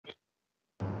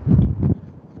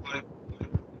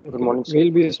Good morning, sir.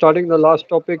 We'll be starting the last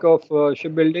topic of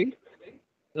shipbuilding.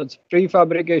 That's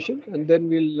prefabrication, and then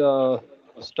we'll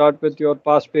start with your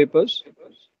past papers.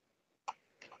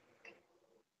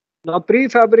 Now,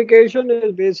 prefabrication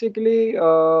is basically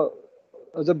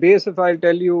as a base. If I'll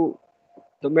tell you,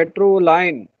 the metro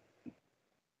line,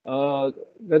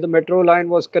 where the metro line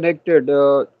was connected,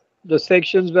 the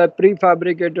sections were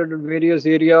prefabricated in various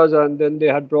areas, and then they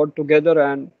had brought together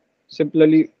and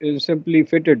simply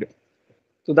fitted.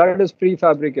 So that is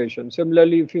prefabrication.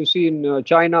 Similarly, if you see in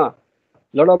China, a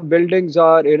lot of buildings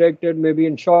are erected maybe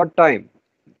in short time.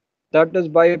 That is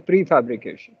by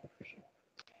prefabrication.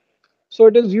 So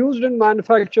it is used in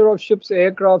manufacture of ships,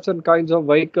 aircrafts, and kinds of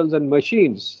vehicles and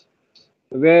machines,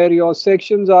 where your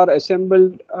sections are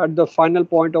assembled at the final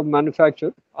point of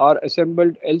manufacture, are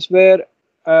assembled elsewhere,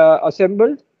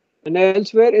 and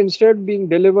elsewhere instead being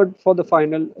delivered for the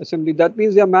final assembly. That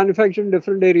means they are manufactured in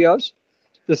different areas,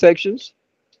 the sections.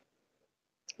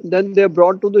 Then they are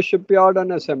brought to the shipyard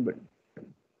and assembled.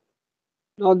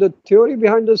 Now, the theory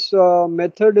behind this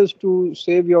method is to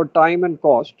save your time and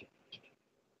cost.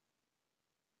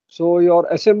 So, your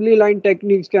assembly line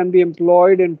techniques can be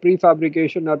employed in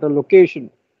prefabrication at a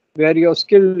location where your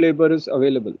skilled labor is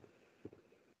available.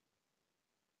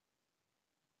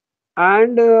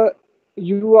 And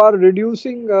you are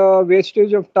reducing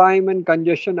wastage of time and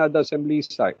congestion at the assembly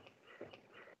site.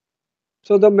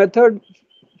 So, the method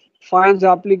finds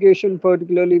application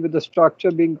particularly with the structure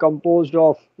being composed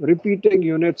of repeating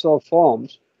units or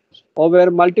forms, or where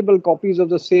multiple copies of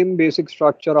the same basic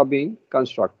structure are being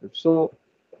constructed. So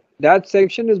that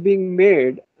section is being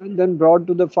made and then brought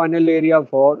to the final area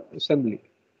for assembly.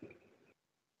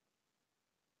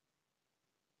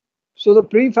 So the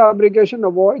prefabrication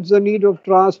avoids the need of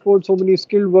transport so many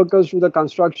skilled workers to the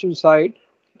construction site.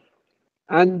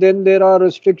 And then there are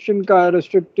restricted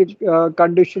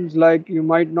conditions, like you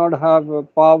might not have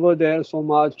power there so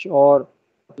much, or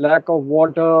lack of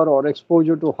water, or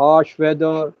exposure to harsh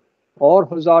weather or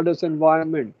hazardous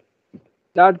environment.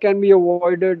 That can be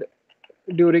avoided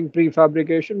during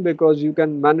prefabrication because you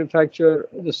can manufacture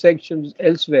the sections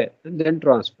elsewhere and then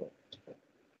transport.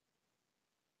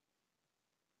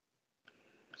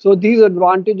 So these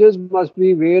advantages must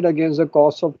be weighed against the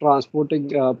cost of transporting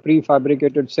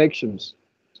prefabricated sections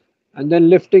and then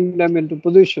lifting them into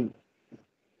position,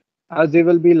 as they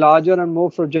will be larger and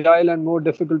more fragile and more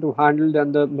difficult to handle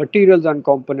than the materials and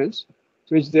components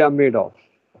which they are made of.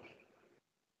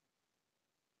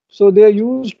 So they are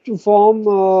used to form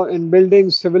in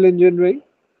buildings, civil engineering,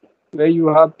 where you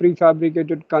have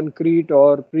prefabricated concrete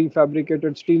or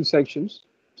prefabricated steel sections,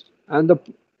 and the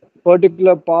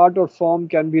particular part or form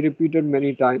can be repeated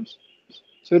many times.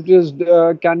 So it is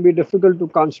can be difficult to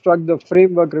construct the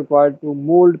framework required to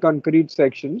mold concrete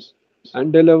sections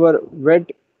and deliver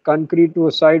wet concrete to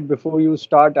a site before you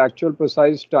start actual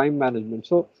precise time management.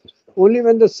 So only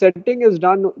when the setting is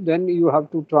done, then you have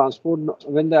to transport.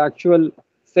 When the actual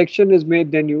section is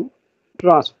made, then you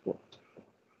transport.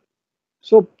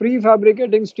 So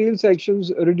prefabricating steel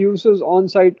sections reduces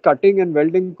on-site cutting and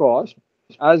welding cost,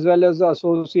 as well as the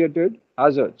associated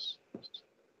hazards.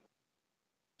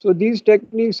 So these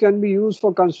techniques can be used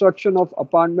for construction of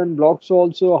apartment blocks,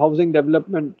 also housing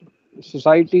development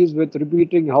societies with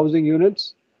repeating housing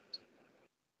units.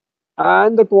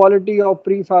 And the quality of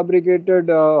prefabricated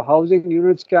housing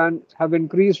units can have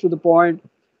increased to the point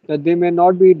that they may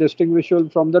not be distinguishable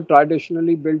from the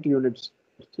traditionally built units.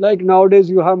 Like nowadays,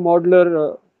 you have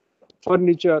modular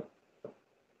furniture.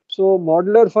 So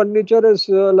modular furniture is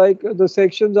like the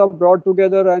sections are brought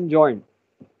together and joined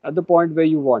at the point where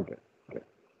you want it.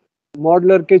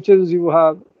 Modular kitchens you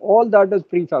have, all that is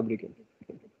prefabricated.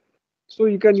 So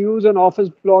you can use in office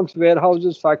blocks,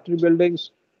 warehouses, factory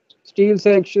buildings, steel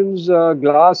sections,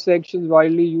 glass sections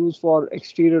widely used for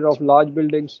exterior of large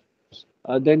buildings.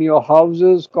 Then your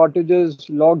houses, cottages,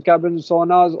 log cabins,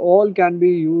 saunas, all can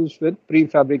be used with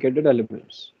prefabricated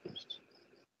elements.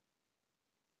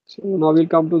 So now we'll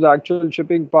come to the actual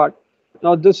shipping part.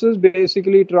 Now this is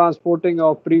basically transporting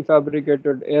of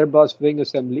prefabricated Airbus wing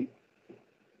assembly.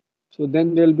 So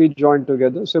then they'll be joined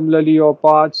together. Similarly, your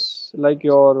parts like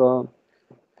your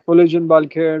collision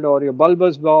bulkhead or your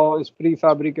bulbous bow is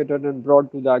prefabricated and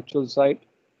brought to the actual site.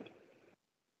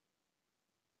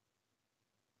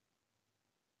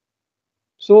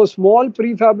 So small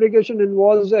prefabrication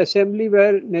involves assembly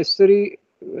where necessary,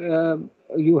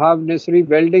 you have necessary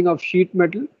welding of sheet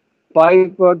metal,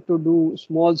 pipe work to do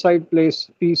small side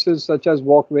place pieces such as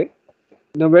walkway.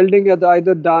 The welding is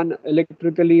either done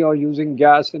electrically or using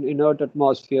gas in inert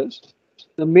atmospheres.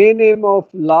 The main aim of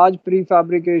large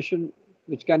prefabrication,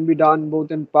 which can be done both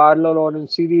in parallel or in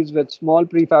series with small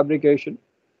prefabrication,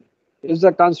 is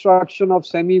the construction of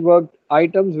semi-worked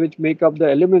items which make up the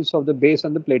elements of the base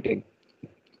and the plating.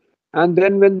 And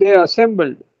then when they are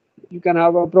assembled, you can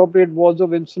have appropriate walls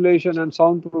of insulation and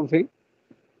soundproofing.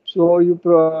 So you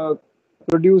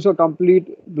produce a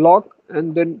complete block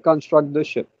and then construct the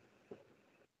ship.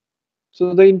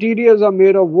 So the interiors are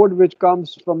made of wood which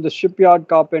comes from the shipyard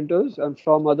carpenters and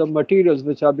from other materials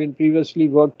which have been previously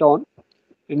worked on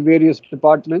in various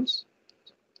departments.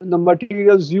 And the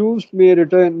materials used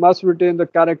must retain the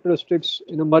characteristics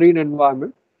in a marine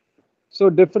environment. So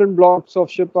different blocks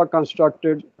of ship are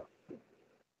constructed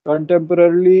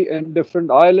contemporarily in different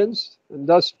islands and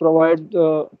thus provide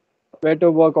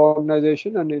better work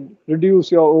organization and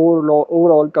reduce your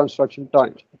overall construction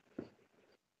time.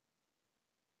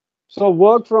 So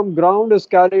work from ground is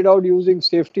carried out using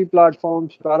safety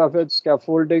platforms, parapets,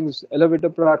 scaffoldings, elevator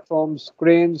platforms,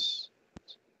 cranes,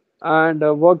 and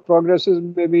work progresses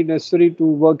may be necessary to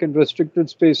work in restricted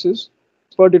spaces,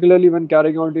 particularly when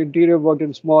carrying out interior work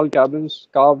in small cabins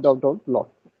carved out of block.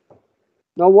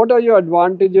 Now, what are your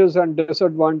advantages and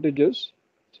disadvantages?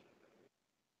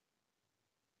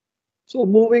 So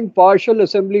moving partial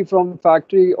assembly from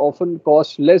factory often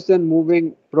costs less than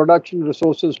moving production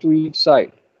resources to each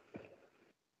site.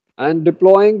 And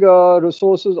deploying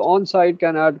resources on site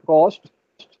can add cost.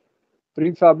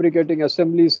 Prefabricating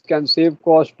assemblies can save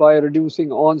cost by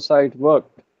reducing on-site work.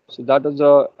 So that is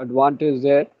the advantage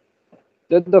there.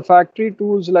 Then the factory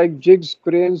tools like jigs,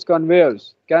 cranes,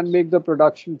 conveyors can make the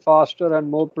production faster and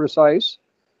more precise.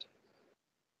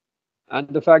 And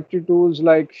the factory tools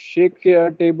like shake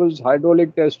care tables,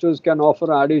 hydraulic testers can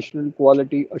offer additional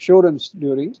quality assurance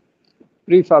during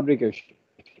prefabrication.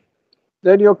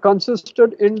 Then your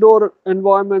consistent indoor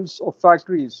environments of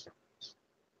factories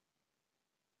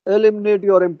eliminate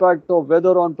your impact of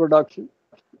weather on production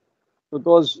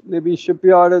because maybe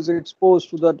shipyard is exposed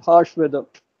to that harsh weather.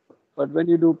 But when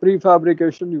you do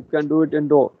prefabrication, you can do it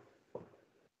indoor.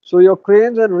 So your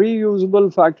cranes and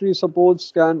reusable factory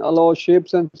supports can allow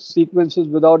shapes and sequences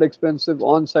without expensive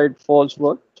on-site false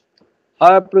work.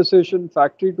 Higher precision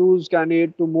factory tools can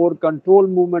aid to more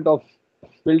controlled movement of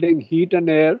building heat and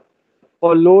air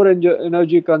for lower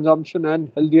energy consumption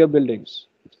and healthier buildings.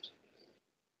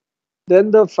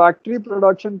 Then the factory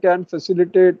production can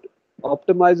facilitate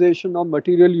optimization of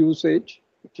material usage,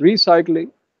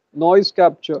 recycling, noise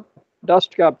capture,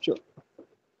 dust capture,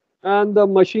 and the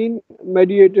machine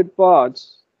mediated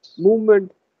parts,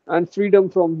 movement and freedom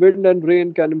from wind and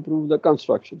rain can improve the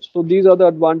construction. So these are the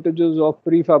advantages of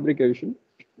prefabrication.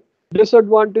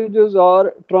 Disadvantages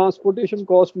are transportation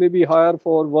costs may be higher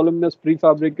for voluminous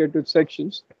prefabricated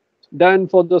sections than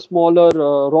for the smaller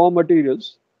raw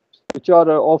materials, which are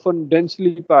often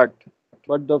densely packed.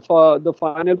 But the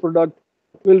final product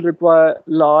will require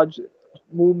large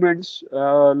movements,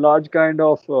 larger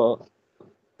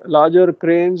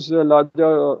cranes,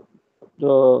 larger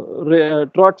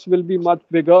trucks will be much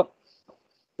bigger.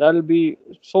 That will be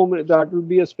so many. That will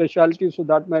be a specialty, so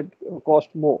that might cost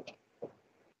more.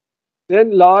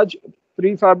 Then large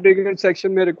prefabricated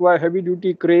section may require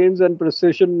heavy-duty cranes and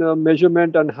precision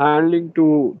measurement and handling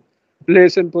to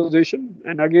place in position,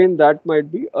 and again that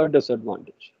might be a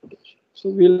disadvantage. So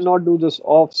we'll not do this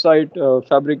off-site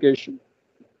fabrication.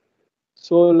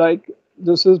 So like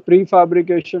this is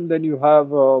prefabrication, then you have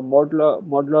modular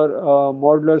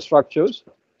structures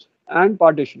and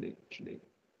partitioning.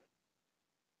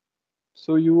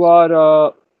 So you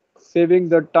are saving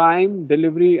the time,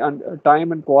 delivery and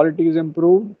time and quality is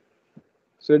improved.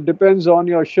 So it depends on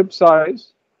your ship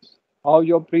size, how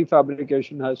your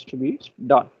prefabrication has to be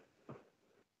done.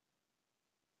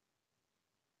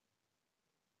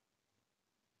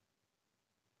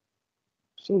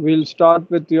 So we'll start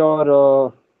with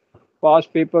your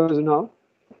past papers now.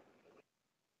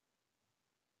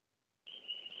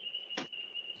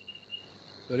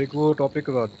 Sir एक वो topic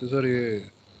करवाते sir ये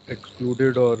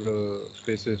excluded और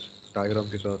spaces diagram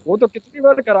के साथ। वो तो कितनी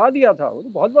बार करा दिया था, वो तो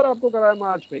बहुत बार आपको कराया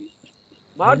मार्च में।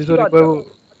 मार्च की बात कर रहा हूं।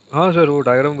 हाँ सर वो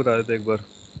डायग्राम बता देते एक बार।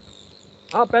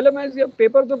 हाँ पहले मैं ये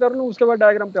पेपर तो कर लूं, उसके बाद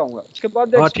डायग्राम पे आऊंगा। उसके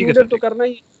बाद एक्सक्लूडेड तो करना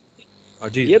ही।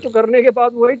 जी ये तो करने के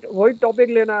बाद वही टॉपिक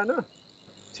लेना है ना।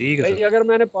 ठीक है भाई अगर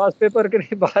मैंने पास पेपर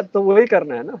की बात तो वही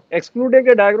करना है ना। एक्सक्लूडेड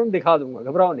के डायग्राम दिखा दूंगा,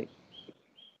 घबराओ नहीं।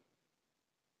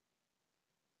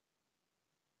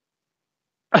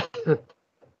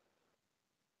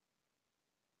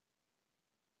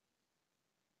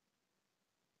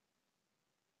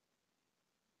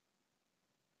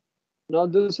 Now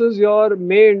this is your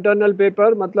May internal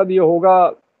paper, मतलब ये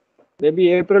होगा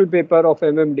maybe April paper of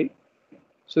MMD.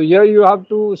 So here you have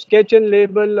to sketch and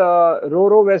label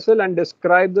ro-ro vessel and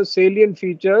describe the salient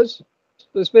features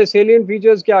तो इसमें salient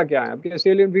features क्या क्या हैं? आपके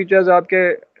salient features आपके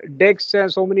decks हैं,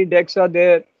 so many decks are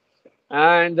there,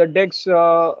 and the decks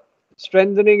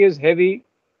strengthening is heavy.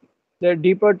 The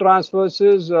deeper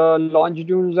transverses,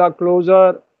 longitudinals are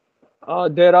closer.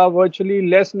 There are virtually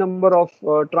less number of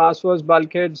transverse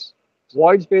bulkheads.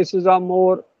 Void spaces are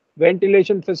more.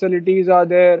 Ventilation facilities are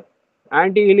there.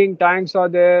 Anti-healing tanks are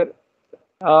there.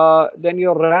 Then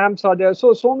your ramps are there.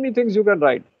 So many things you can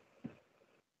write.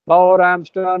 Bow ramp,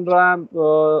 stern ramp,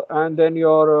 and then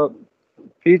your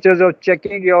features of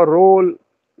checking your roll,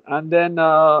 and then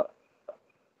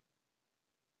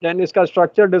इसका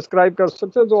structure describe कर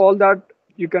सकते हो. So all that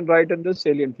you can write in the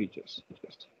salient features.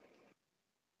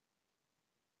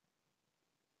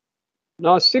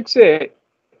 Now 6A,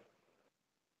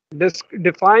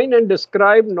 define and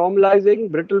describe normalizing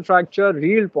brittle fracture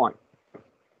real point.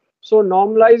 So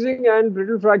normalizing and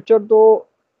brittle fracture तो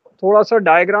थोड़ा सा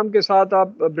diagram के साथ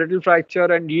आप brittle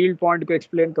fracture and yield point को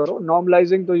explain करो.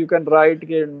 Normalising तो you can write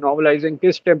कि नॉर्मलाइजिंग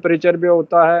किस टेम्परेचर पे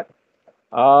होता है.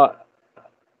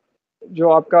 जो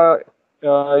आपका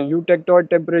यूटेक्टोइड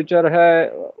टेम्परेचर है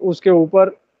उसके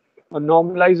ऊपर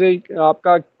नॉर्मलाइजिंग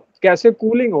आपका कैसे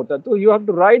कूलिंग होता है. तो you have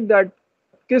to right that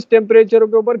किस टेम्परेचर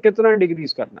के ऊपर कितना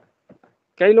डिग्रीज करना है.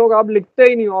 कई लोग आप लिखते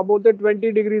ही नहीं हो, आप बोलते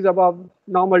 20 degrees above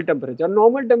normal temperature.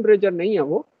 Normal temperature नहीं है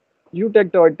वो,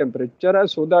 यूटेक्टोइड टेम्परेचर है,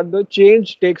 so that the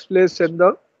change takes place in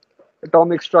the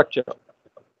atomic structure.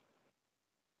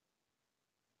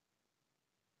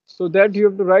 So that you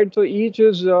have to write. So each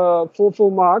is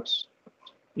 4 marks.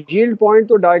 Yield point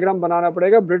तो डायग्राम बनाना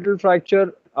पड़ेगा. Brittle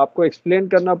fracture आपको explain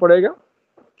करना पड़ेगा,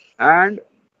 and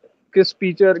किस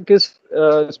फीचर किस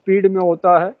स्पीड में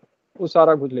होता है वो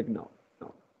सारा कुछ लिखना हो.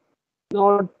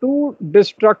 Now 2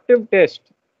 destructive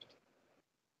tests.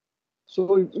 So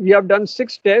we have done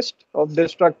 6 tests of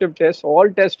destructive tests. All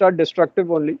tests are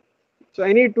destructive only. So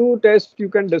any 2 tests you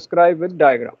can describe with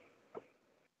diagram.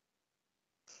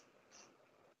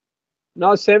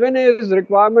 Now 7A is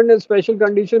requirement and special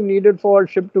condition needed for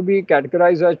ship to be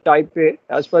categorized as type A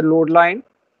as per load line.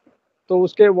 So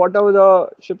uske what are the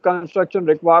ship construction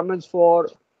requirements for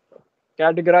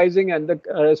categorizing and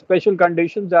the special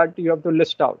conditions that you have to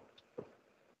list out.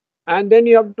 And then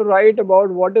you have to write about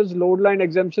what is load line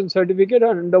exemption certificate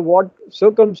and under what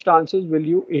circumstances will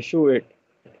you issue it.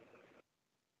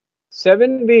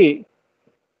 7B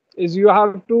is you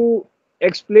have to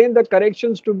explain the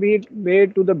corrections to be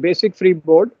made to the basic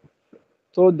freeboard.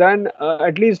 So then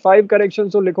at least 5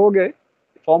 corrections तो लिखोगे,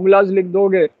 formulas लिख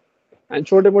दोगे, and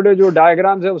छोटे मोटे जो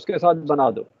diagrams है उसके साथ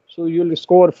बना दो. So you'll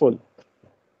score full.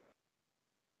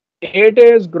 8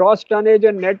 is gross tonnage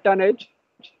and net tonnage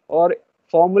और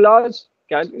formulas,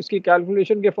 इसकी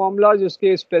calculation के formulas,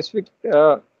 इसके specific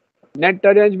net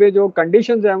tonnage में जो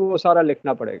conditions हैं वो सारा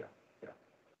लिखना पड़ेगा.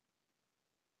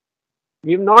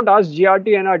 We have not asked GRT,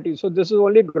 NRT, so this is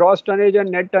only gross tonnage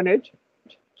and net tonnage.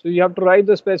 So you have to write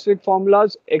the specific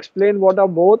formulas, explain what are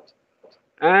both,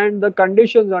 and the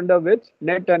conditions under which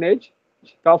net tonnage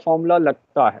का formula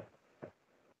लगता है.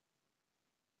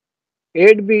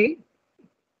 8B,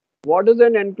 what is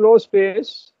an enclosed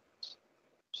space?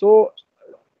 So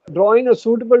drawing a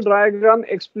suitable diagram,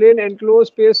 explain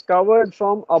enclosed space covered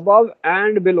from above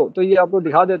and below. तो ये आपको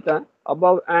दिखा देता है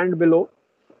above and below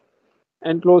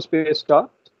enclosed space का.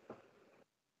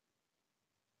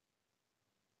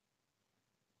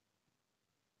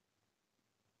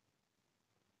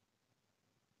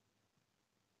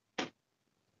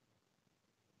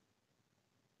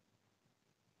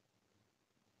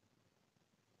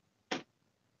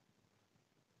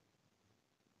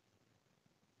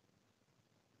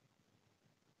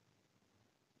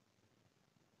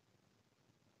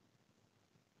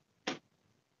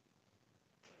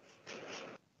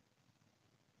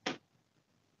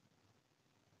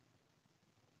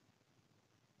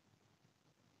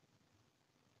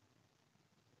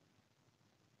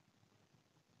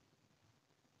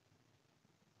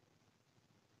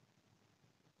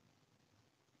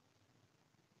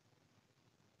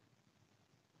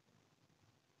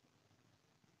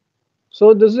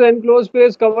 So this is enclosed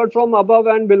space covered from above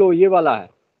and below, ये वाला है.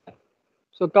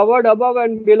 So covered above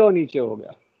and below नीचे हो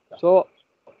गया. So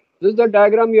this is the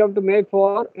diagram you have to make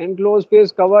for enclosed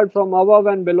space covered from above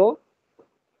and below.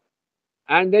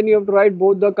 And then you have to write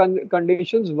both the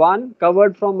conditions. 1,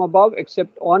 covered from above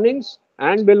except awnings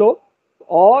and below,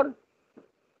 or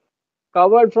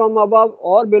covered from above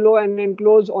or below and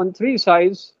enclosed on 3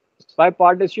 sides by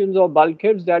partitions or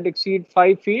bulkheads that exceed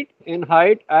 5 feet in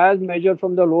height as measured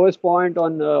from the lowest point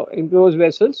on enclosed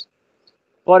vessels,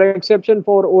 for exception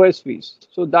for OSVs.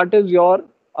 So that is your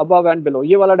above and below.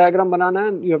 ये वाला diagram बनाना है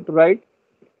and you have to write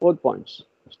both points.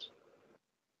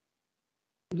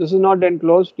 This is not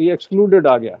enclosed, ये excluded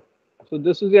आ गया. So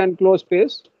this is the enclosed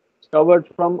space covered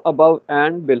from above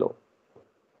and below.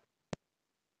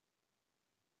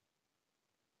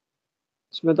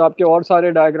 इसमें तो आपके और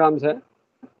सारे डायग्राम्स हैं.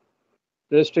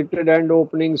 Restricted end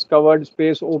openings, covered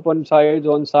space, open sides,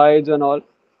 on sides and all.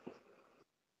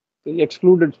 तो ये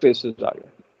excluded spaces आ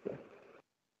गए.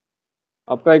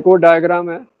 आपका एक और डायग्राम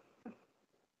है.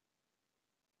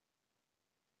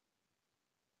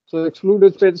 So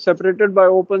excluded space separated by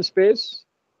open space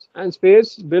and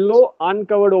space below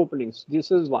uncovered openings.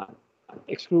 This is one.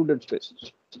 Excluded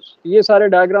spaces. ये सारे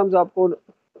diagrams आपको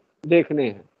देखने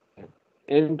हैं.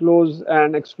 Enclosed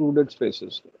and excluded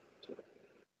spaces.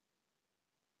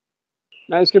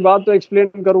 मैं इसके बाद तो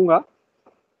एक्सप्लेन करूंगा.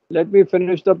 Let me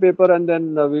finish the paper and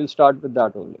then we'll start with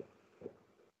that only.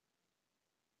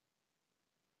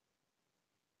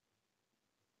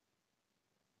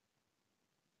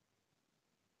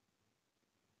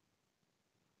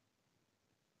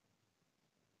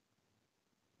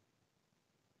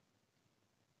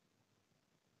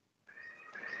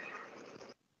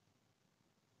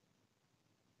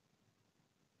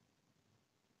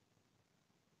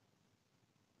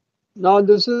 Now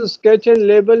this is sketch and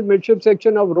label midship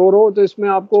section of रो. तो इसमें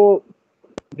आपको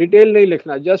डिटेल नहीं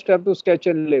लिखना. Just have to sketch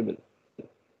and label.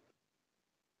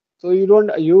 So you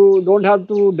don't have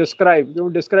to describe. You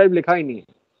describe लिखा ही नहीं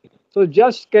है. So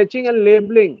just sketching and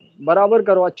labeling बराबर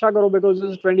करो, अच्छा करो, because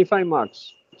this is 25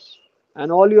 marks.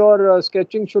 And all your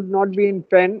sketching should not be in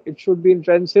pen, it should be in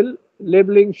pencil.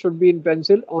 Labeling should be in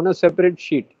pencil on a separate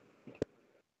sheet.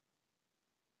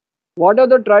 What are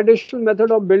the traditional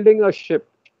method of building a ship?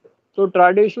 So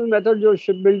traditional method जो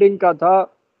ship building का था,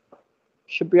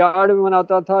 shipyard में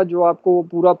बनाता था, जो आपको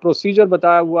पूरा procedure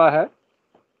बताया हुआ है,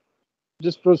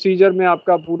 जिस procedure में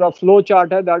आपका पूरा flow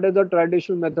chart है, that is the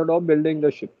traditional method of building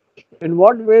the ship. In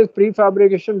what way is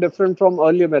prefabrication different from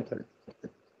earlier method?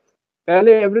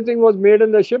 Pehले everything was made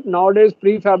in the ship. Nowadays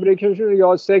prefabrication,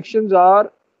 your sections are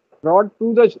brought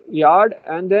to the yard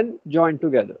and then joined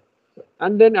together.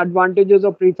 And then advantages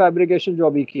of prefabrication जो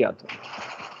अभी किया था.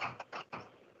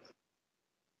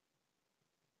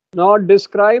 Now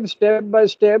describe step by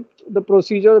step the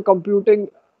procedure of computing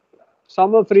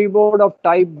summer freeboard of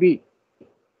type B.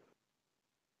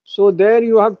 So there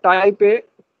you have type A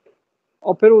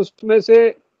और फिर उसमें से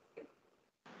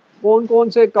कौन कौन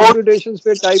से computations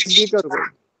पे type B करोगे.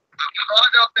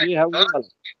 ये है वो वाला.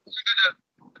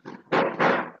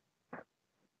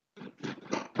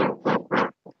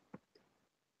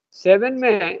 Seven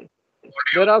में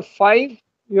there are 5.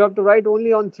 You have to write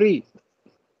only on 3.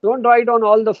 Don't write on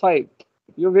all the 5.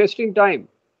 You're wasting time.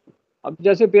 अब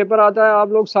जैसे पेपर आता है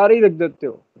आप लोग सारे ही लिख देते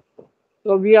हो.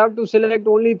 So we have to select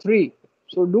only 3.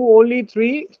 So do only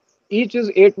 3. Each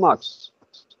is 8 marks.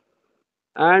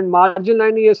 And margin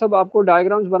line ये सब आपको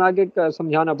diagrams बना के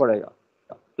समझाना पड़ेगा.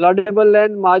 Floodable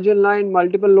line, margin line,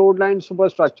 multiple load line,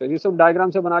 superstructure. ये सब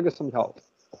diagram से बना के समझाओ.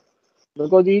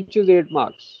 Because each is 8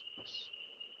 marks.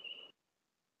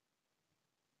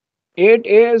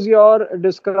 8A is your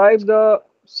describe the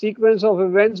sequence of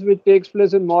events which takes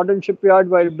place in modern shipyard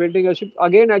while building a ship.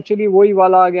 Again actually वही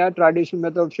वाला आ गया. Traditional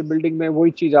method of shipbuilding में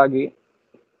वही चीज आ गई.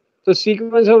 तो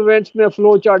sequence of events में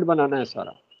flow chart बनाना है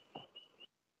सारा.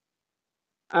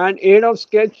 And aid of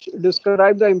sketch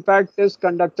describe the impact test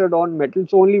conducted on metal.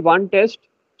 So only one test,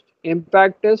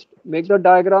 impact test. Make the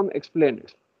diagram, explain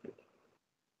it.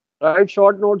 Write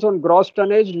short notes on gross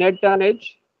tonnage, net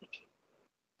tonnage,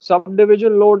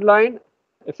 subdivision load line,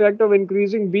 effect of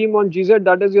increasing beam on GZ.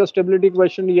 That is your stability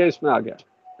question. ये इसमें आ गया.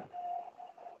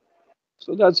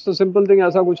 So that's the simple thing.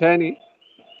 ऐसा कुछ है नहीं.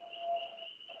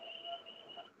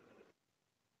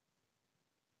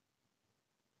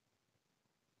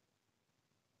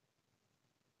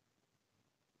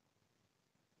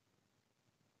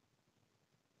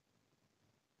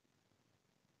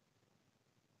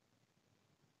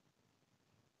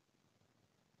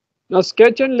 Now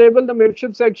sketch and label the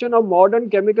midship section of modern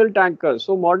chemical tankers.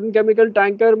 So modern chemical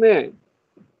tanker में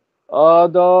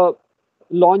the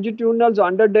longitudinals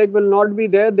under deck will not be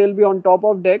there. They'll be on top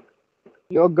of deck.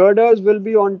 Your girders will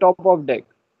be on top of deck.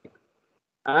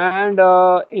 And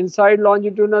inside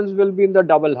longitudinals will be in the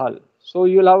double hull. So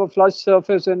you'll have a flush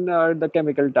surface in the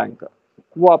chemical tanker.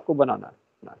 वो आपको बनाना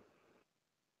है.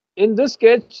 In this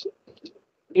sketch,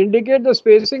 indicate the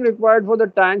spacing required for the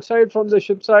tank side from the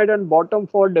ship side and bottom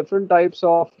for different types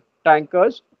of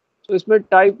tankers. So इसमें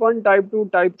type 1, type 2,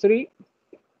 type 3,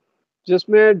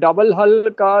 जिसमें double हल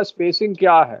का spacing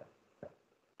क्या है,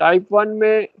 type 1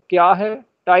 में क्या है,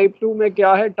 टाइप 2 में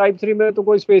क्या है, टाइप 3 में तो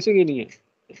कोई स्पेसिंग ही नहीं है.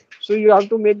 So you have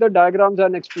to make the diagrams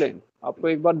and explain. आपको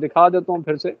एक बार दिखा देता हूँ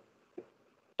फिर से.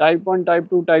 Type 1, type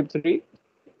 2, type 3.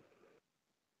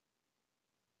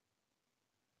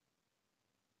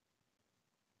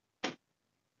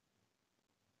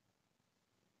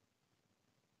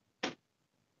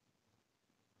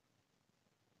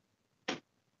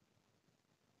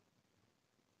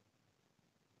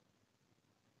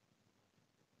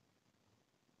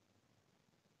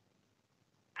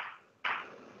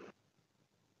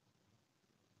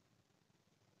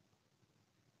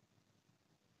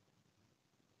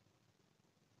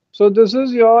 So this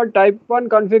is your type 1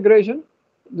 configuration.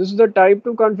 This is the type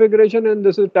 2 configuration, and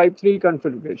this is type 3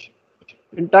 configuration.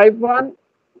 In type 1,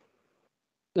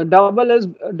 the double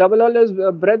hull is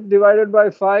breadth divided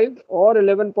by 5 or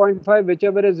 11.5,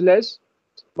 whichever is less.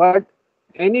 But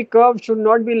any curve should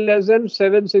not be less than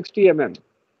 760 mm.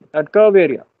 That curve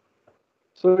area.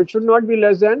 So it should not be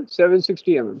less than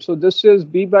 760 mm. So this is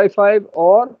B by 5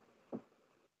 or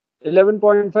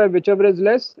 11.5, whichever is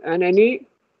less, and any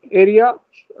area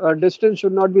distance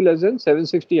should not be less than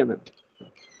 760 mm.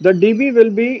 The dB will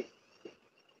be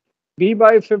B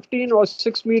by 15 or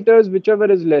 6 meters, whichever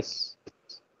is less.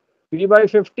 B by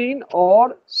 15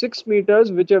 or 6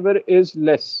 meters, whichever is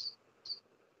less.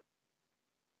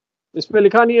 इसमें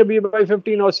लिखा नहीं है B by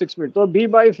 15 or 6 meters. तो B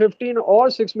by 15 or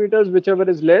 6 meters, whichever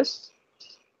is less.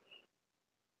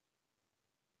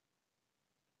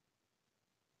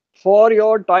 For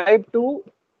your type 2,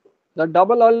 the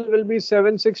double hull will be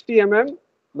 760 mm,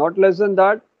 not less than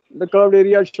that. The curved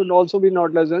area should also be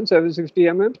not less than 760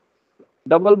 mm.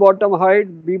 Double bottom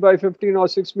height B by 15 or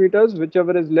 6 meters,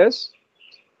 whichever is less.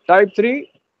 Type 3,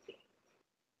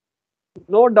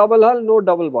 no double hull, no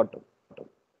double bottom.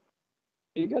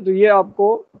 ठीक है, तो ये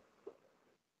आपको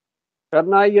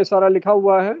करना है, ये सारा लिखा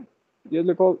हुआ है. ये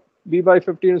लिखो B by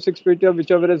 15 or 6 metre,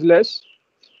 whichever is less.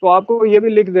 तो आपको ये भी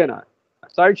लिख देना है.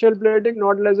 Side shell plating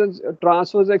not less than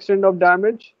transverse extent of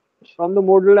damage from the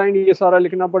model line, ये सारा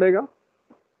लिखना पड़ेगा.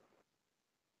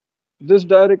 This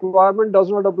requirement does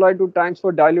not apply to tanks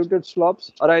for diluted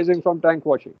slopes arising from tank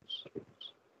washings.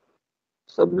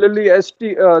 Similarly,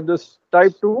 this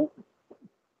type 2,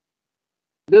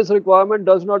 this requirement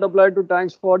does not apply to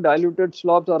tanks for diluted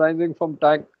slopes arising from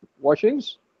tank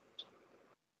washings,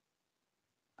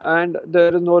 and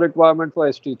there is no requirement for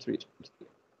ST3.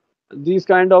 These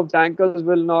kind of tankers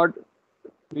will not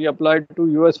be applied to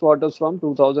US waters from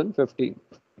 2015.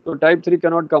 So type 3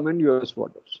 cannot come in US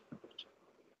waters.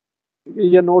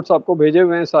 ये notes आपको भेजे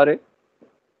हुए हैं सारे.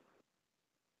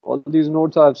 All these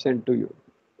notes I have sent to you.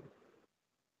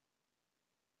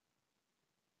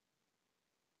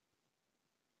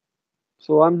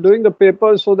 So I'm doing the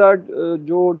paper so that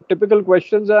जो typical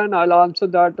questions हैं, and I'll answer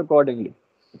that accordingly.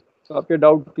 So आपके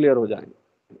doubt clear हो जाएंगे.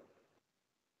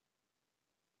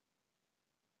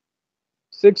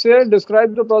 6A,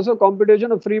 describe the process of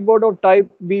computation of freeboard of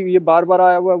type B. ये बार बार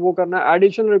आया हुआ है, वो करना है.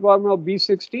 Additional requirement of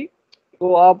B60,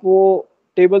 तो आप वो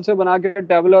टेबल से बना के,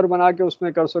 टेबलर बना के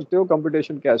उसमें कर सकते हो.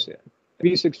 कंप्यूटेशन कैसे है,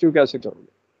 B60 कैसे करोगे.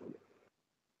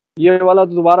 ये वाला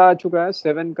तो दोबारा आ चुका है.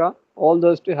 7 का all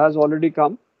the has already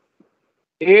come.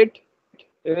 8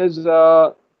 is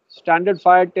standard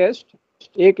fire test,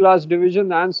 A class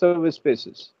division and service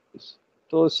spaces.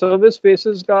 तो service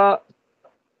spaces का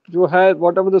जो है,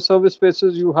 whatever the service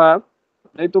spaces you have,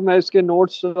 नहीं तो मैं इसके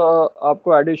notes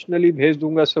आपको additionally भेज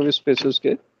दूंगा service spaces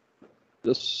के.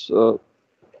 Just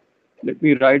let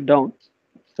me write down.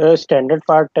 Sir standard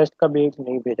fire test का भी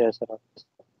नहीं भेजा है सर.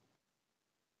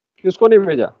 किसको नहीं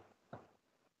भेजा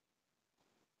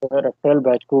सर अप्रैल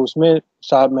बैच को, उसमें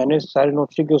मैंने सारे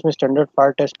नोट्स लिखे, उसमें स्टैंडर्ड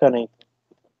फायर टेस्ट का नहीं.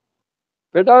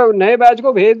 बेटा नए बैच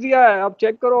को भेज दिया है, आप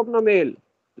चेक करो अपना मेल,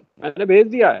 मैंने भेज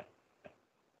दिया है.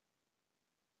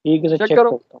 ठीक है सर, चेक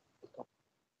करो. करता हूं.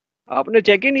 आपने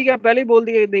चेक ही नहीं किया, पहले ही बोल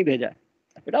दिया नहीं भेजा है.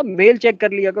 बेटा मेल चेक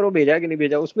कर लिया करो, भेजा कि नहीं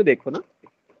भेजा, उसमें देखो ना.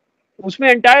 उसमें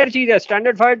एंटायर चीज है.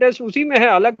 स्टैंडर्ड फायर टेस्ट उसी में है,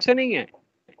 अलग से नहीं है.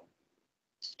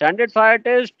 स्टैंडर्ड फायर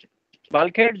टेस्ट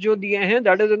बल्कहेड जो दिए हैं,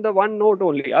 that is in the one note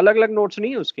only. अलग अलग नोट्स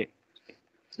नहीं है उसके,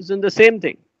 it's in the same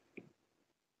thing.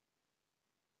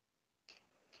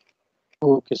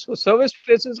 Okay so service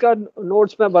spaces का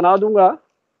नोट्स मैं बना दूंगा.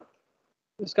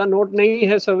 इसका नोट नहीं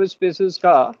है सर्विस स्पेसेस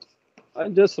का. आई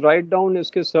जस्ट राइट डाउन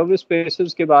इसके सर्विस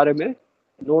स्पेसेस के बारे में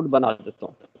नोट बना देता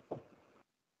हूँ.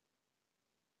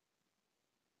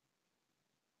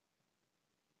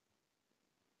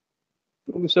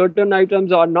 Certain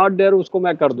items are not there, उसको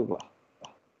मैं कर दूंगा.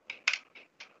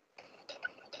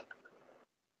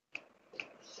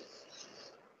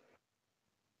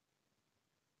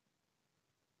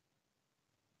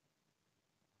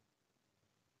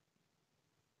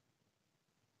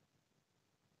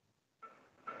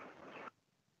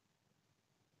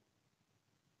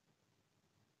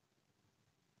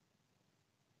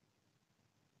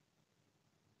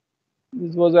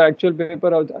 This was actual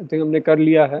paper, I think हमने कर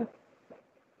लिया है.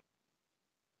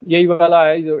 यही वाला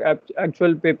है जो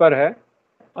एक्चुअल पेपर है.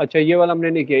 अच्छा ये वाला हमने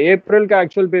नहीं किया. अप्रैल का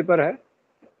एक्चुअल पेपर है.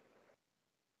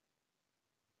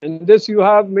 In this you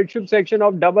have midship section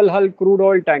of double hull crude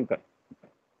oil tanker.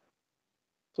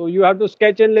 So you have to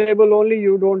sketch and label only,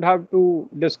 you don't have to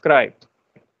describe.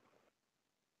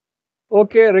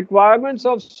 Okay, requirements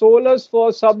of सोलस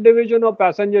for sub division of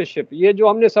passenger ship, ये जो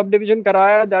हमने sub division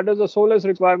कराया that is the सोलस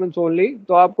requirements only,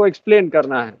 तो आपको explain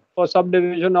करना है for sub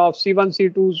division of C1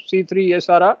 C2 C3, ये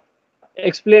सारा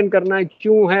एक्सप्लेन करना है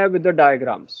क्यों है विद द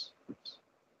डायग्राम्स।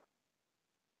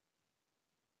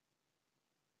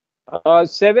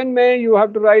 7 में you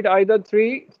have to right either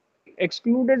 3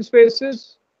 excluded spaces,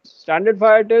 standard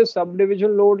fire test,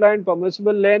 subdivision load line,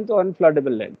 permissible length और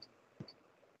floodable length.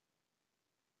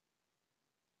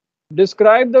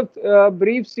 Describe the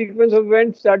brief sequence of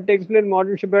events that takes place in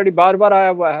modern shipyard. बार बार आया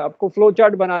हुआ है, आपको flow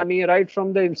chart बनानी है right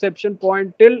from the Inception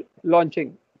point till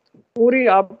launching, पूरी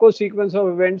आपको sequence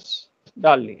of events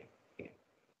डालनी है।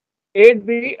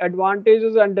 8B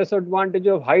advantages and disadvantage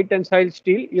of high tensile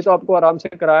steel, ये तो आपको आराम से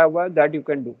कराया हुआ है, दैट यू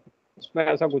कैन डू, इसमें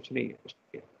ऐसा कुछ नहीं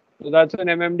है, so that's an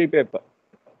MMD paper.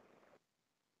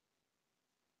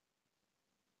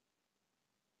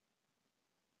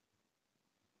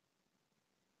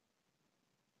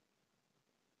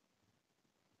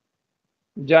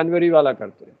 जनवरी वाला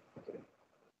करते हैं।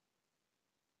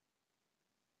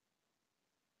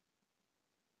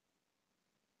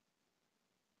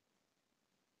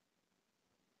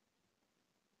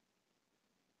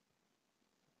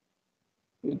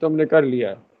 ये तो हमने कर लिया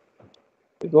है,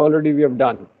 ये तो already we have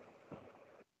done,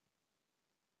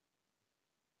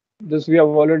 this we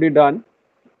have already done.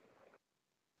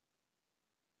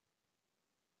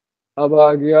 अब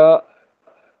आ गया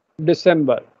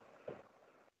दिसंबर,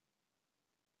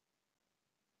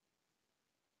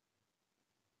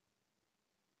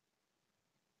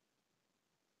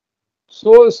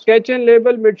 so sketch and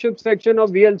label midship section of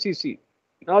VLCC.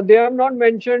 Now they have not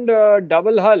mentioned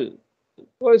double hull,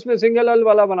 तो इसमें सिंगल हल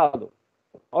वाला बना दो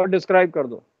और डिस्क्राइब कर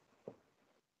दो।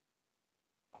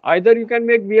 Either you can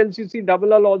make VLCC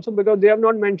double hull also because they have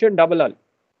not mentioned double hull.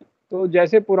 तो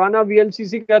जैसे पुराना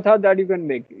VLCC का था that you can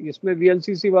make, इसमें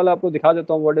VLCC वाला आपको दिखा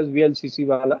देता हूँ, what is VLCC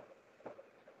वाला।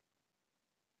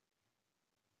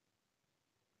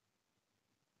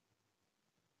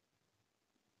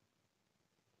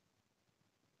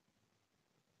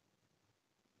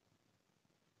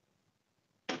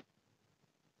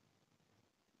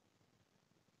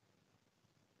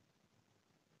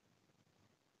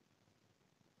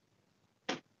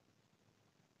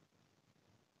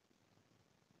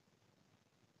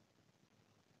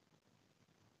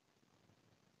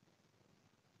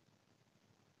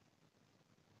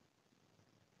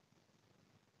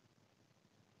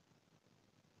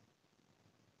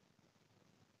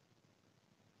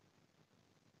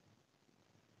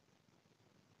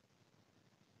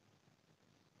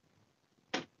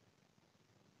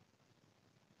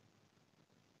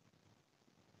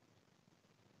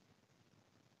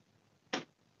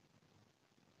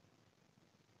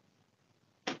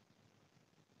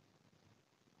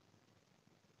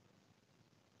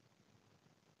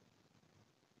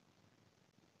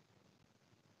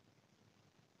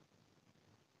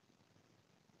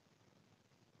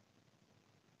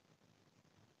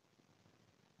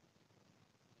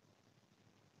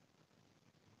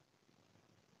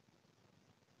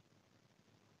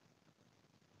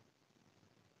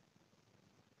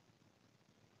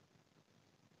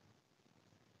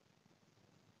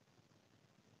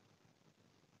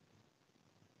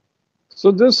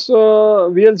 So this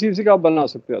VLCC का आप बना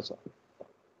सकते हो ऐसा,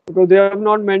 because they have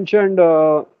not mentioned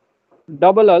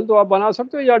double हल, तो आप बना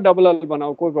सकते हो या डबल हल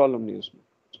बनाओ, कोई प्रॉब्लम नहीं उसमें,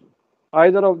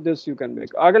 either of this you can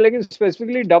make. अगर लेकिन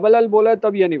स्पेसिफिकली डबल हल बोला है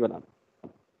तब ये नहीं बनाना,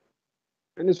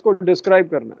 इसको डिस्क्राइब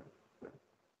करना है।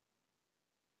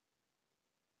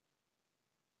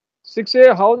 6A,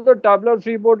 how the tabular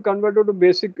free board converted to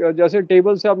basic, जैसे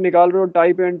टेबल से आप निकाल रहे हो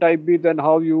type A and type B, then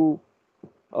how you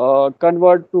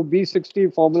convert to B60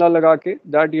 formula लगा के,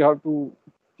 that you have to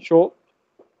show.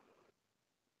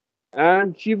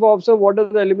 And chief officer, what are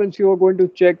the elements you are going to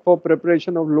check for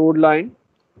preparation of load line?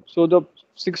 So the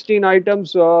 16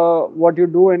 items, what you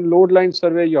do in load line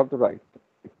survey, you have to write.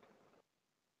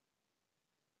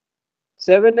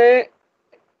 7A,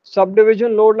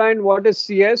 subdivision load line, what is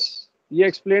CS? ये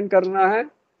explain करना है.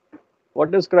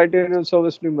 What is criterion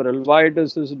service numeral? Why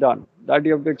this is done? That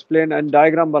you have to explain and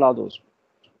diagram बना दो उसमें.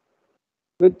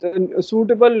 With a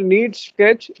suitable neat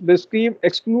sketch, describe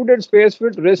excluded space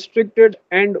with restricted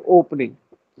end opening.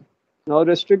 Now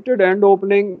restricted end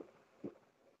opening,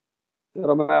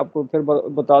 जरा मैं आपको फिर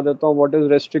बता देता हूँ what is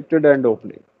restricted end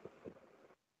opening.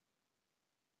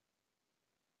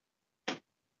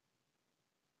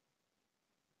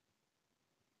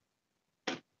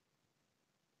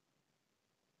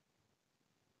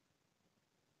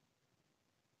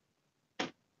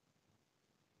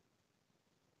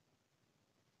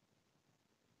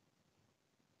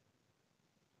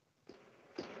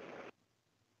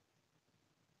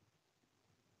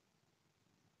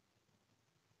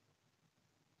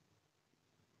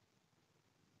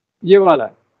 ये वाला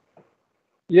है,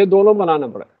 ये दोनों बनाना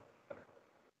पड़ा,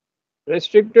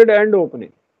 restricted and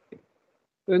opening.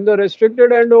 So in the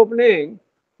restricted and opening,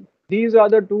 these are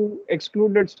the two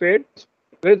excluded states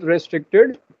with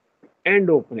restricted and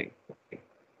opening.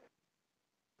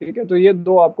 ठीक है, तो ये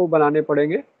दो आपको बनाने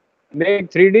पड़ेंगे.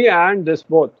 Make 3D and this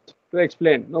both to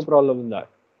explain. No problem in that.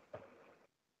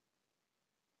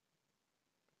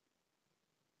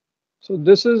 So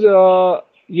this is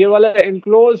ये वाला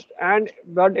enclosed and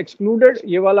but excluded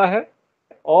ये वाला है,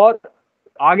 और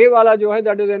आगे वाला जो है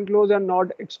that is enclosed and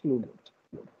not excluded.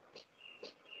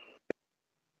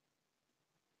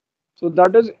 So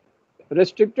that is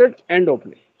restricted and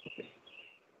opening.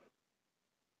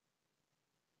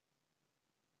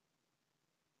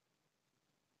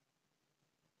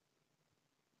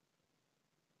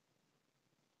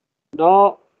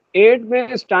 Now 8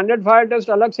 में standard fire test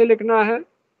अलग से लिखना है.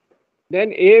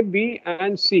 Then A, B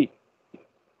and C,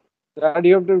 that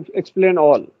you have to explain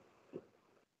all.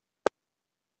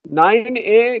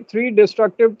 9A, 3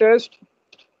 destructive tests.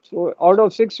 So out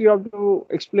of 6 you have to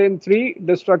explain 3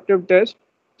 destructive tests.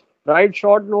 Write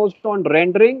short notes on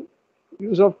rendering,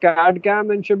 use of CAD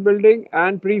CAM in shipbuilding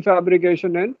and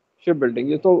prefabrication in shipbuilding.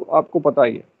 ये तो आपको पता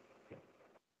ही है.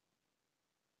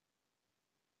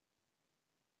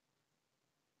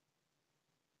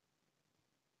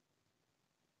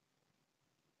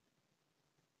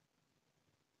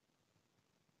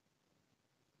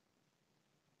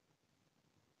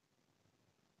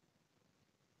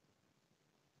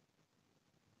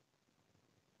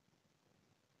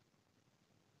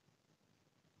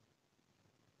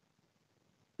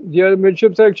 Here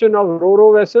midship section of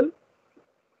ro-ro vessel.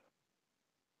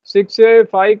 6A,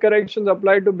 5 corrections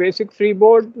applied to basic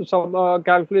freeboard to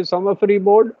calculate summer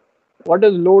freeboard. What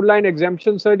is load line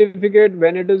exemption certificate,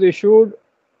 when it is issued?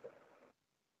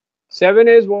 7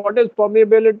 is what is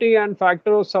permeability and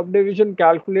factor of subdivision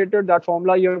calculated. That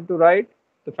formula you have to write.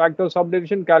 The factor of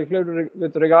subdivision calculated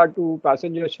with regard to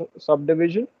passenger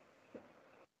subdivision.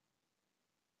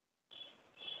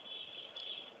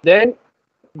 Then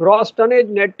gross tonnage,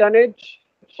 net tonnage,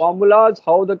 formulas,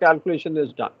 how the calculation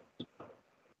is done.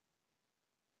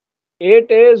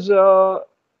 8 is out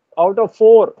of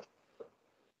 4,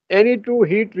 any 2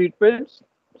 heat treatments.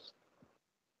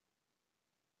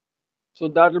 So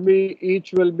that will be,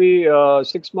 each will be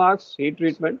 6 marks, heat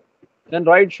treatment. Then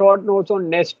write short notes on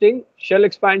nesting, shell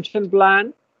expansion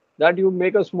plan, that you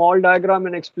make a small diagram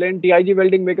and explain. TIG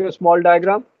welding, make a small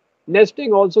diagram.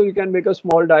 Nesting also you can make a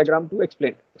small diagram to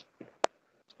explain. It's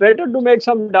better to make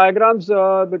some diagrams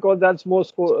because that's more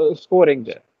scoring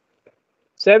there.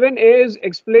 7A is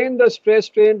explain the stress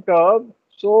strain curve.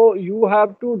 So you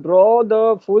have to draw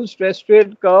the full stress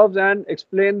strain curves and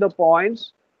explain the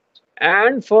points.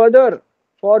 And further,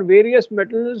 for various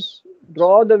metals,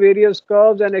 draw the various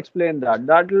curves and explain that.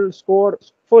 That will score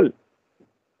full.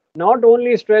 Not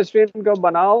only stress strain curve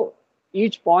banao,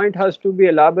 each point has to be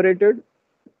elaborated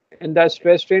in that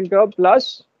stress strain curve.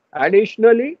 Plus,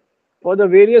 additionally, for the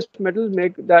various metals,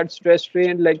 make that stress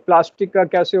strain, like plastic का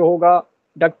कैसे होगा,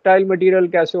 ductile material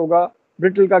कैसे होगा,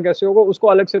 brittle का कैसे होगा, उसको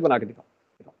अलग से बना के दिखाओ.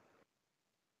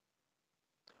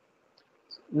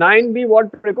 9B,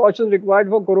 what precautions required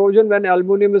for corrosion when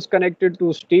aluminum is connected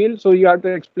to steel? So you have to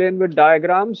explain with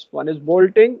diagrams. One is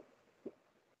bolting,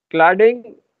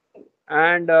 cladding,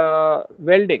 and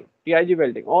welding, TIG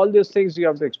welding. All these things you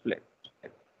have to explain.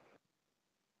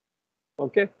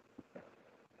 Okay.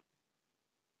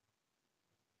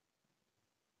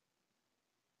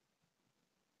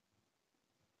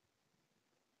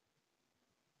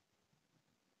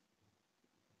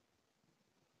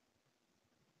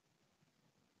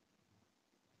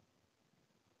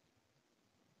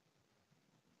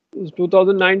 This is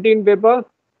 2019 paper.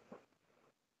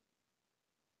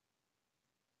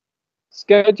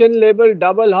 Sketch and label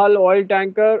double hull oil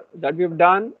tanker that we've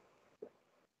done.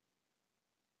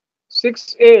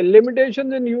 6A,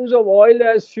 limitations in use of oil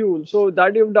as fuel. So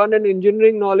that you've done in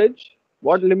engineering knowledge.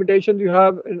 What limitations you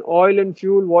have in oil and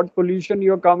fuel, what pollution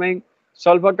you're coming,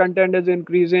 sulfur content is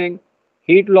increasing,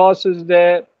 heat loss is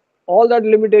there. All that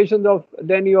limitations of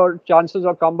then your chances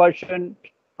of combustion,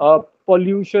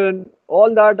 pollution,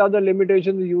 all that are the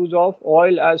limitations in use of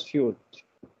oil as fuel.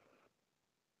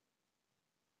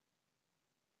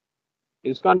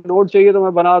 इसका note चाहिए तो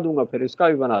मैं बना दूंगा, फिर इसका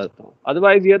भी बना देता हूँ.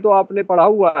 अदरवाइज ये तो आपने पढ़ा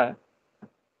हुआ है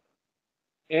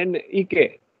इन ईके.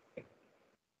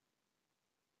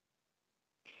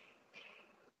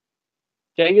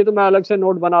 चाहिए तो मैं अलग से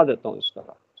नोट बना देता हूँ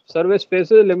इसका. Service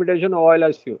spaces, limitation oil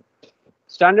as fuel,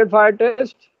 standard fire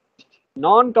test,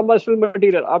 non combustible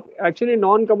material. अब एक्चुअली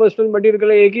नॉन कम्बस्टिबल मटेरियल के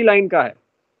लिए एक ही लाइन का है.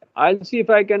 I will see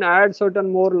if I can add certain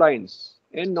more lines.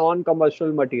 in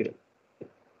non-combustible material.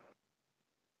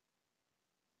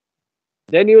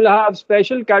 Then you will have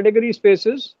special category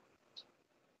spaces.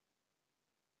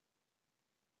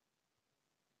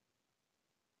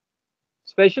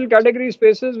 Special category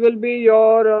spaces will be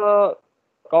your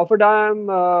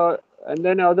cofferdam and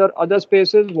then other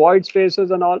spaces, void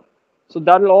spaces and all. So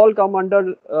that will all come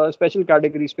under special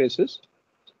category spaces.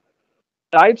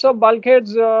 Types of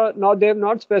bulkheads, now they have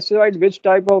not specified which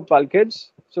type of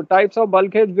bulkheads. So types of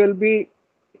bulkheads will be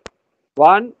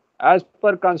one as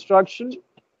per construction.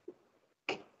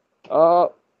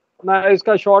 मैं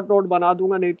इसका short note बना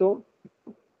दूंगा, नहीं तो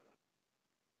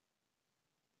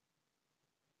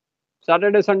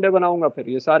Saturday Sunday बनाऊंगा, फिर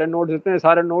ये सारे नोट्स, इतने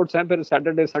सारे नोट्स हैं, फिर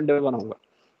सैटरडे संडे बनाऊंगा.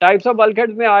 टाइप्स ऑफ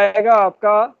bulkheads में आएगा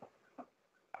आपका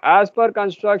as per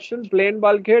construction, plain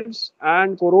bulkheads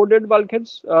and corroded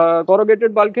bulkheads,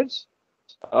 corrugated bulkheads.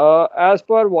 As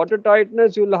per water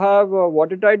tightness, you'll have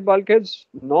watertight bulkheads,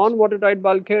 non-watertight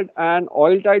bulkhead and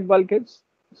oil-tight bulkheads.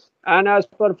 And as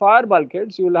per fire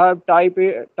bulkheads, you'll have type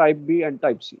A, type B and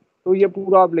type C. तो ये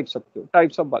पूरा आप लिख सकते हो,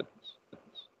 types of bulkheads.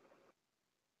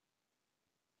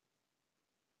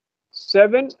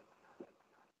 7.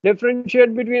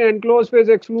 Differentiate between enclosed space,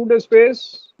 excluded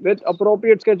space with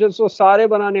appropriate sketches. So सारे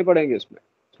बनाने पड़ेंगे इसमें.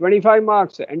 25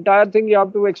 marks. Entire thing you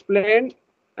have to explain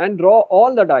and draw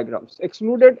all the diagrams.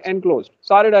 Excluded, enclosed.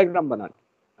 सारे diagram बनाने.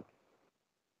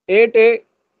 8A,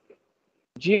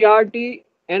 GRT,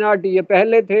 NRT ये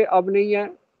पहले थे, अब नहीं है.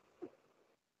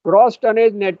 क्रॉस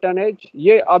टनेज, नेट टनेज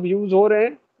ये अब यूज हो रहे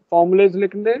हैं. फॉर्मूलेज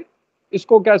लिखने,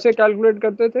 इसको कैसे कैलकुलेट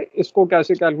करते थे, इसको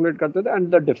कैसे कैलकुलेट करते थे, and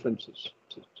the differences.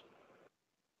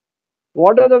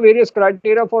 What are the various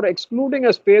criteria for excluding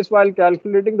a space while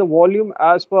calculating the volume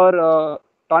as per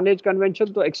tonnage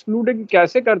convention? तो excluding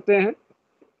कैसे करते हैं,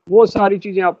 वो सारी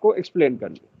चीजें आपको explain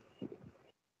करनी.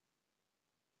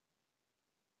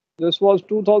 This was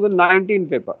 2019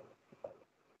 paper.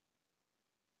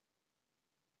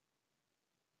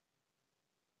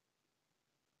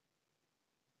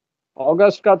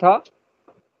 अगस्त का था,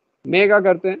 मई का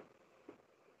करते हैं.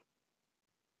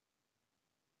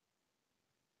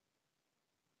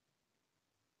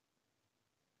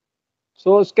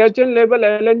 So sketch and label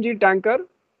LNG tanker.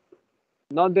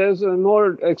 Now there's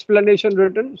no explanation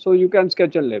written, so you can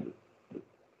sketch and label.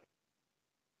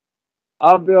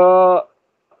 अब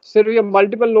सिर्फ ये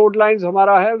multiple load lines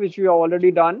हमारा है, which we have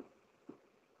already done.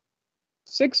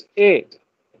 6A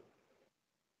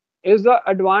is the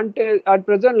advantage. At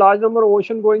present, large number of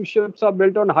ocean-going ships are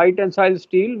built on high tensile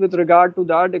steel. With regard to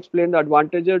that, explain the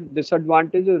advantages,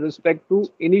 disadvantages with respect to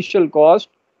initial cost.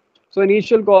 So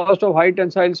initial cost of high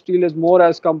tensile steel is more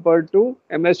as compared to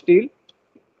MS steel.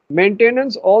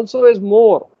 Maintenance also is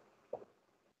more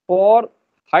for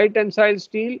high tensile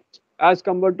steel as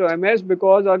compared to MS,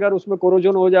 because अगर उसमें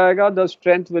corrosion हो जाएगा, the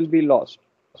strength will be lost.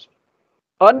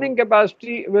 Earning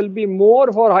capacity will be more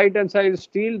for high tensile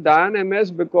steel than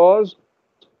MS, because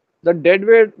the dead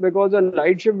weight, because the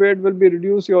light ship weight will be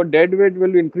reduced, your dead weight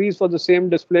will increase for the same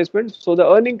displacement. So the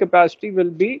earning capacity will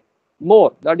be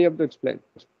more. That you have to explain.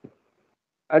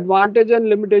 Advantage and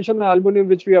limitation of aluminum,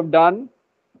 which we have done.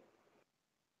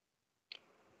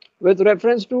 With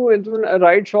reference to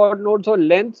write short notes on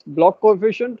length, block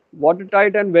coefficient,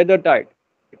 watertight and weathertight.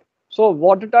 So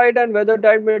watertight and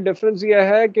weathertight में difference ये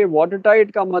है कि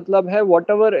watertight का मतलब है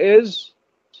whatever is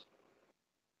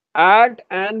at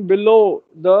and below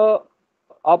the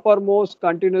uppermost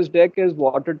continuous deck is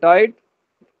watertight.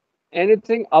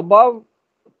 Anything above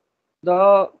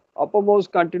the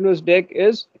uppermost continuous deck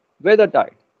is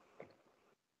weathertight.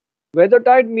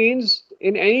 Weathertight means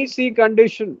in any sea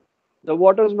condition, the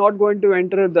water is not going to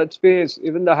enter that space,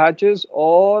 even the hatches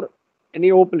or any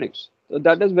openings. So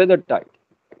that is weathertight.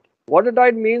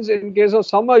 Watertight means in case of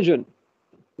submersion,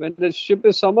 when the ship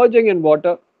is submerging in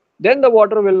water, then the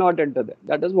water will not enter there.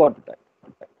 That is watertight.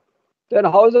 Then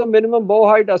how is the minimum bow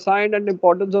height assigned and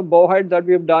importance of bow height that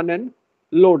we have done in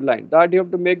load line? That you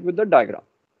have to make with the diagram.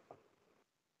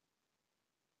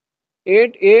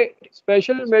 8A,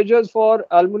 special measures for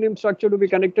aluminum structure to be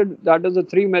connected. That is the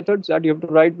 3 methods that you have to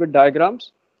write with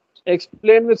diagrams.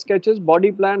 Explain with sketches,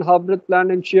 body plan, half breadth plan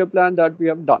and shear plan that we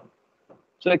have done.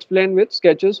 So explain with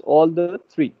sketches all the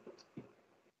 3.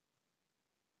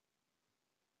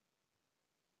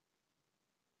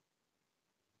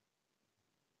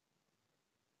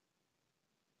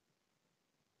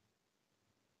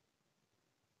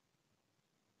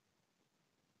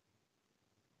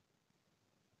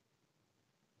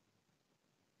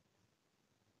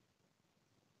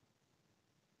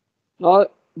 Now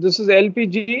this is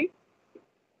LPG.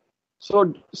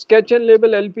 So sketch and label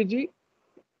LPG.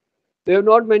 They have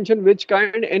not mentioned which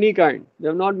kind, any kind. They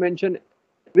have not mentioned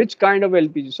Which kind of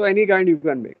LPG? So any kind you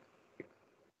can make.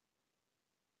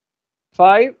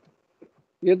 5,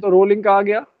 ये तो rolling का आ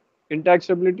गया, intact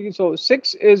stability. So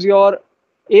 6 is your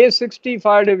A60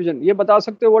 fire division. ये बता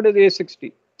सकते हो what is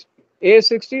A60?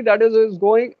 A60, that is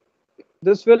going.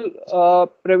 This will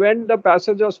prevent the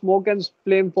passage of smoke and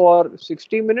flame for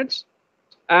 60 minutes,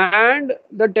 and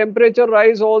the temperature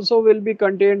rise also will be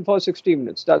contained for 60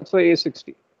 minutes. That's why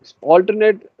A60.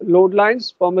 Alternate load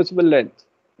lines, permissible length.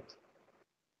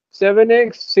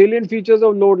 7x salient features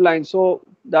of load line. So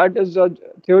that is a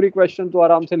theory question, तो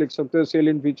आराम से लिख सकते हो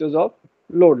salient features of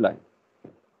load line.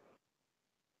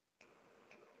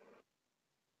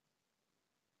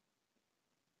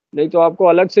 नहीं तो आपको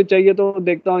अलग से चाहिए तो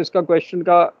देखता हूँ इसका क्वेश्चन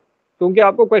का, क्योंकि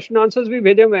आपको क्वेश्चन आंसर्स भी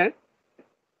भेजे हुए हैं,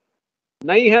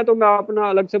 नहीं है तो मैं अपना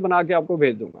अलग से बना के आपको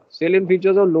भेज दूंगा. Salient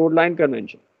features of load line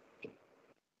convention.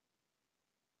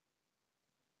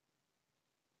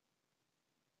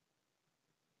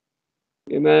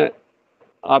 ये मैं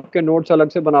आपके नोट्स अलग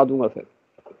से बना दूंगा फिर.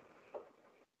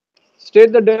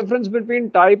 State the difference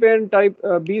between type A and type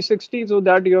B60, so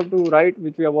that you have to write,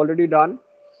 which we have already done.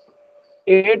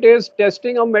 8 is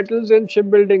testing of metals in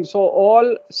shipbuilding. So all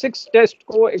 6 tests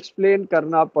को explain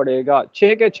करना पड़ेगा.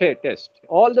 6 के 6 test.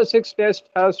 All the 6 tests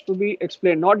has to be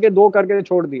explained. Not के 2 करके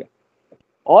छोड़ दिया.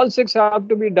 All 6 have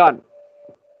to be done.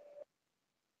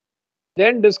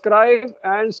 Then describe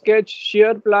and sketch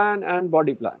shear plan and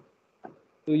body plan.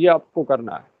 तो ये आपको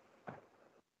करना है.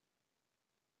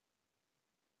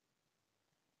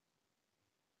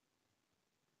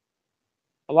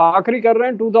 अब आखिरी कर रहे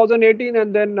हैं 2018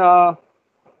 and then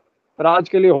पर आज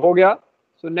के लिए हो गया.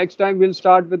 So next time we'll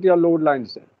start with your load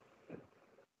lines then.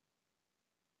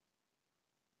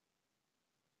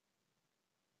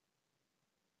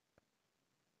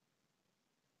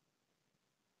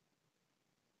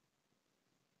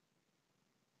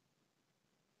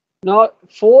 Now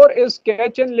 4 is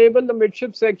sketch and label the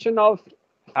midship section of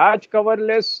hatch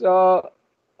coverless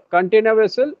container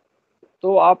vessel.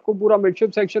 तो आपको पूरा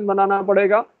midship section बनाना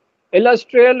पड़ेगा.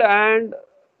 Illustrate and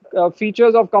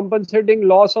features of compensating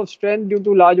loss of strength due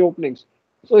to large openings.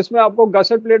 तो इसमें आपको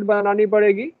gusset plate बनानी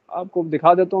पड़ेगी. आपको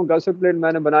दिखा देता हूँ, गसेट प्लेट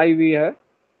मैंने बनाई हुई है.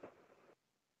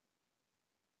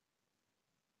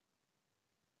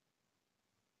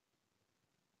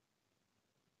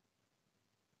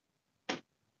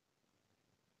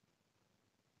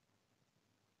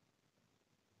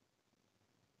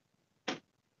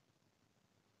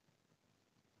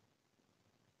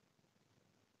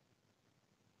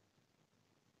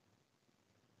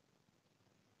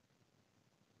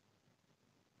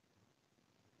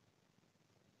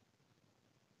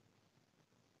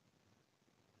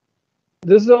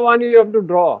 This is the one you have to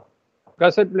draw,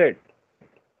 gusset plate.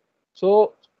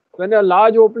 So when a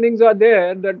large openings are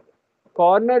there, the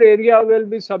corner area will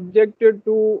be subjected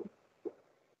to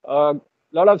a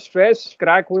lot of stress,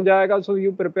 crack हो जाएगा. So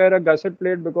you prepare a gusset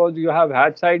plate because you have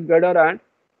hatch side girder and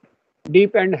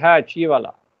deep end hatch, ये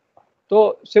वाला.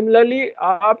 तो similarly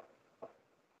आप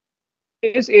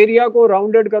इस area को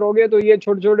rounded करोगे तो ये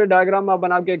छोटे छोटे डायग्राम आप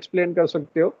बना के एक्सप्लेन कर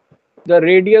सकते हो. The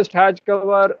radius hatch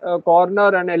cover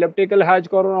corner and elliptical hatch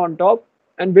corner on top,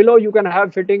 and below you can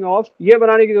have fitting of. ये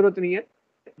बनाने की जरूरत नहीं है.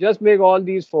 Just make all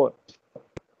these 4.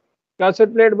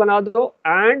 Gusset plate बना दो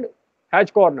and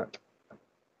hatch corner.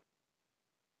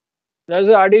 There's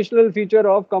an additional feature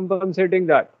of compensating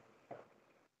that.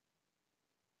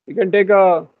 You can take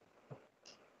a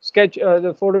sketch,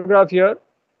 the photograph here.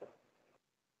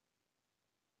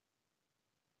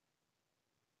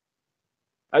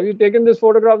 Have you taken this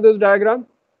photograph, this diagram?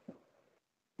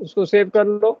 उसको save कर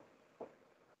लो.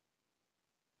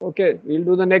 Okay, we'll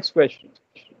do the next question.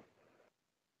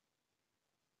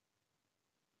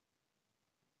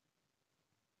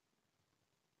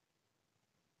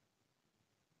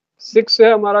 Six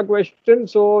है हमारा question.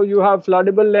 So you have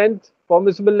floodable length,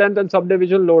 permissible length, and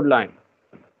subdivision load line.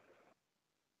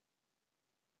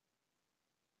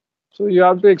 So you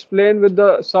have to explain with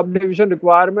the subdivision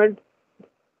requirement.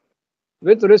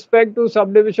 With respect to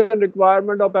subdivision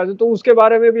requirement of passage, तो उसके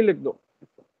बारे में भी लिख दो.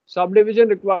 Subdivision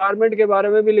requirement के बारे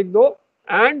में भी लिख दो,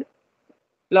 and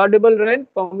floodable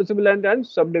length, permissible length, and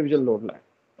subdivision load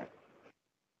line.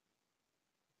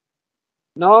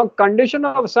 Now condition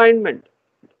of assignment.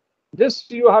 This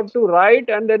you have to write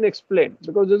and then explain,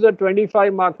 because these are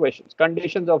 25 mark questions.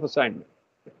 Conditions of assignment.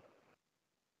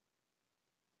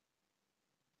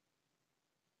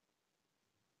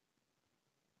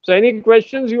 So any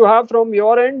questions you have from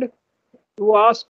your end to ask?